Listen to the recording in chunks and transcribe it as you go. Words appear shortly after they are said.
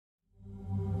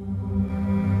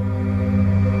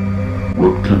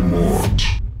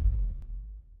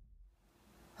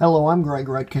Hello, I'm Greg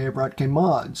Redk of Redk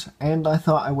Mods, and I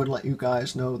thought I would let you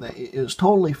guys know that it is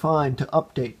totally fine to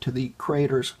update to the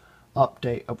Creators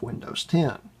Update of Windows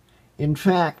 10. In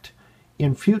fact,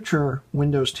 in future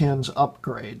Windows 10's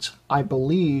upgrades, I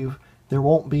believe there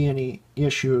won't be any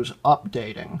issues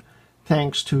updating,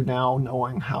 thanks to now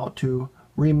knowing how to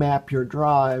remap your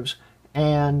drives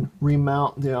and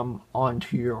remount them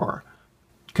onto your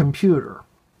computer.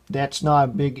 That's not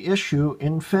a big issue.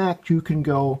 In fact, you can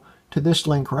go to this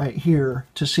link right here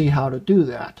to see how to do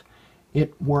that.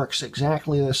 It works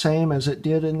exactly the same as it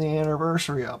did in the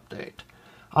anniversary update.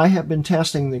 I have been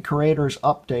testing the Creators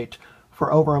Update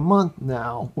for over a month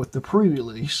now with the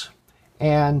pre-release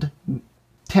and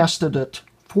tested it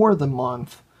for the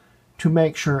month to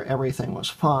make sure everything was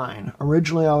fine.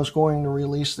 Originally I was going to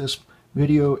release this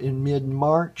video in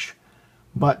mid-March,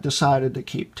 but decided to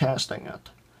keep testing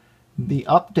it. The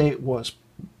update was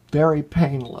very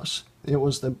painless. It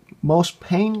was the most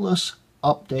painless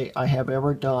update I have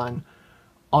ever done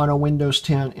on a Windows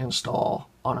 10 install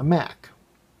on a Mac.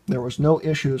 There was no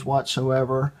issues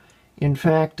whatsoever. In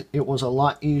fact, it was a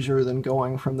lot easier than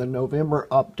going from the November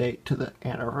update to the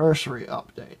anniversary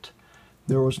update.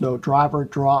 There was no driver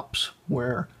drops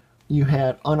where you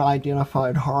had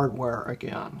unidentified hardware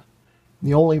again.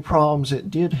 The only problems it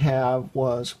did have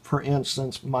was, for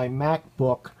instance, my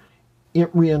MacBook. It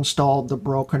reinstalled the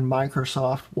broken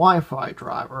Microsoft Wi-Fi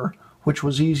driver, which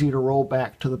was easy to roll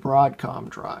back to the Broadcom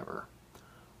driver.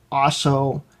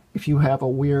 Also, if you have a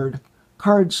weird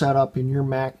card setup in your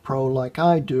Mac Pro like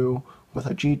I do, with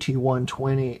a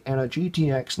GT120 and a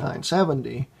GTX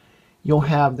 970, you'll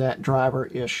have that driver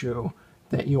issue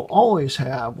that you'll always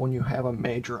have when you have a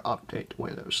major update to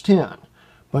Windows 10.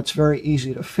 But it's very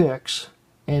easy to fix,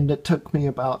 and it took me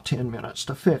about 10 minutes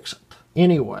to fix it.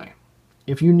 Anyway,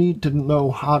 if you need to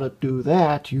know how to do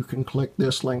that, you can click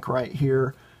this link right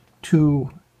here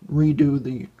to redo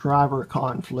the driver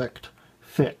conflict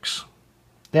fix.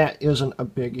 That isn't a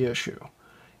big issue.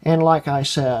 And like I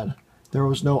said, there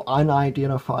was no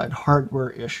unidentified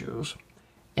hardware issues,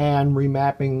 and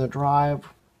remapping the drive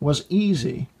was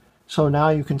easy. So now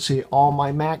you can see all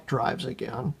my Mac drives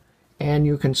again, and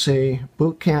you can see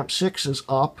Boot Camp 6 is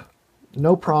up.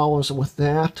 No problems with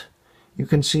that. You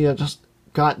can see it just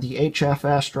got the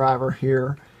HFS driver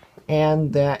here,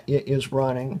 and that it is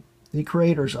running the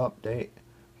Creators Update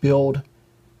build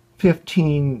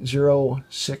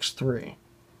 15063,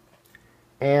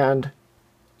 and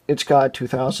it's got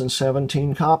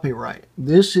 2017 copyright.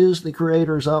 This is the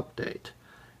Creators Update.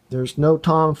 There's no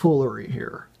tomfoolery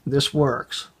here. This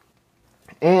works.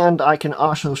 And I can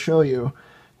also show you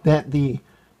that the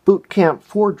Boot Camp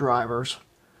 4 drivers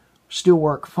still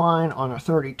work fine on a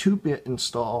 32-bit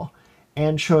install,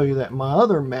 and show you that my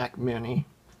other Mac Mini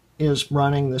is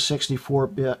running the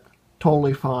 64-bit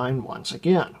totally fine once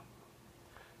again.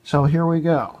 So here we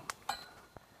go.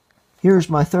 Here's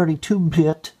my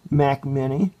 32-bit Mac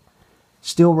Mini,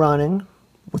 still running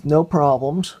with no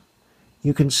problems.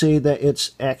 You can see that it's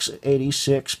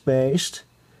x86 based,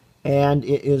 and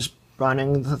it is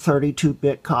running the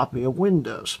 32-bit copy of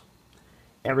Windows.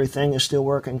 Everything is still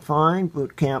working fine.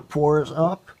 Boot Camp 4 is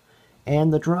up,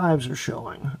 and the drives are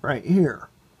showing right here.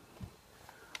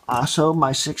 Also,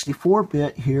 my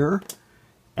 64-bit here,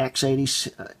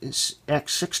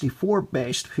 x64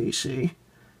 based PC,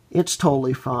 it's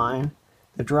totally fine.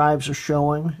 The drives are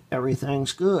showing,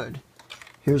 everything's good.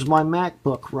 Here's my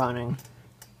MacBook running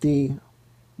the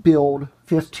build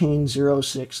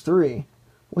 15063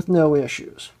 with no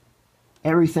issues.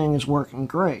 Everything is working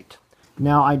great.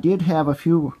 Now, I did have a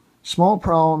few small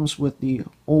problems with the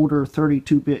older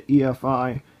 32-bit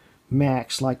EFI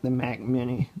Macs like the Mac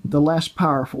Mini, the less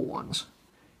powerful ones.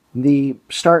 The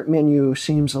start menu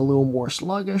seems a little more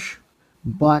sluggish,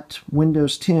 but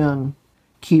Windows 10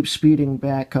 keeps speeding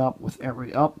back up with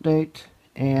every update,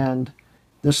 and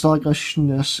the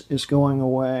sluggishness is going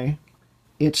away.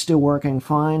 It's still working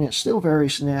fine. It's still very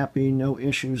snappy, no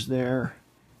issues there.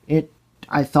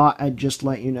 I thought I'd just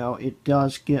let you know, it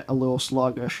does get a little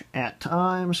sluggish at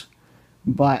times,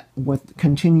 but with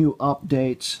continued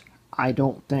updates, I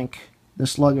don't think the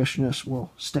sluggishness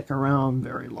will stick around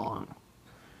very long.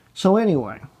 So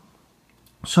anyway,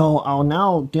 I'll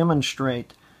now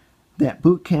demonstrate that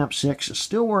Boot Camp 6 is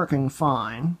still working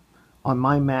fine on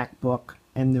my MacBook,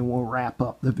 and then we'll wrap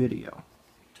up the video.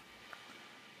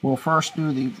 We'll first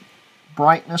do the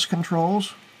brightness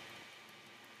controls.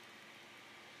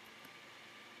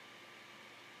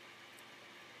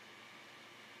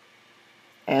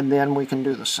 And then we can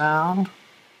do the sound.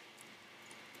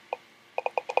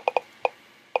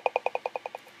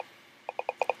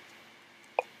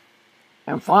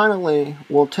 And finally,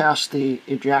 we'll test the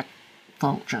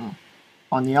function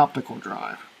on the optical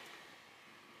drive.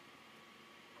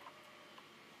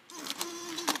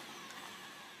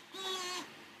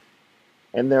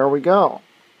 And there we go.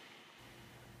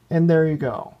 And there you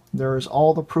go. There is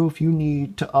all the proof you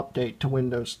need to update to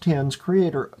Windows 10's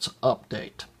Creators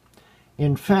Update.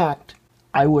 In fact,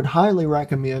 I would highly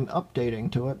recommend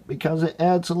updating to it because it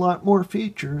adds a lot more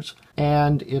features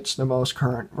and it's the most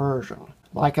current version.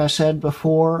 Like I said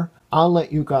before, I'll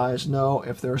let you guys know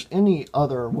if there's any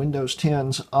other Windows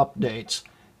 10's updates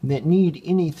that need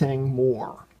anything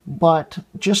more. But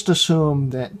just assume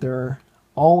that they're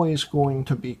always going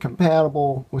to be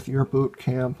compatible with your boot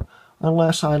camp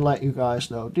unless I let you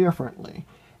guys know differently.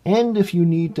 And if you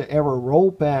need to ever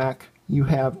roll back, you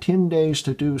have 10 days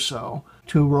to do so,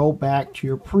 to roll back to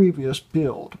your previous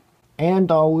build. And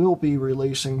I will be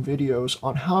releasing videos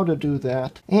on how to do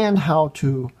that and how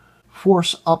to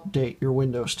force update your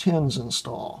Windows 10's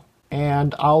install.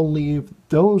 And I'll leave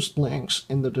those links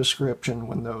in the description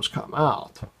when those come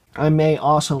out. I may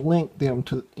also link them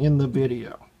in the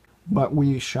video, but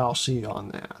we shall see on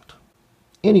that.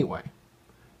 Anyway,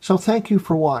 so thank you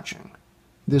for watching.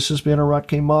 This has been a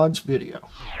Rutke Mods video.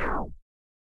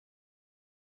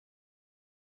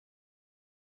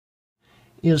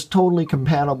 Is totally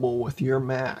compatible with your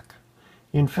Mac.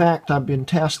 In fact, I've been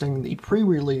testing the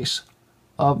pre-release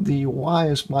of the Why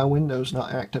is my Windows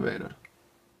not activated?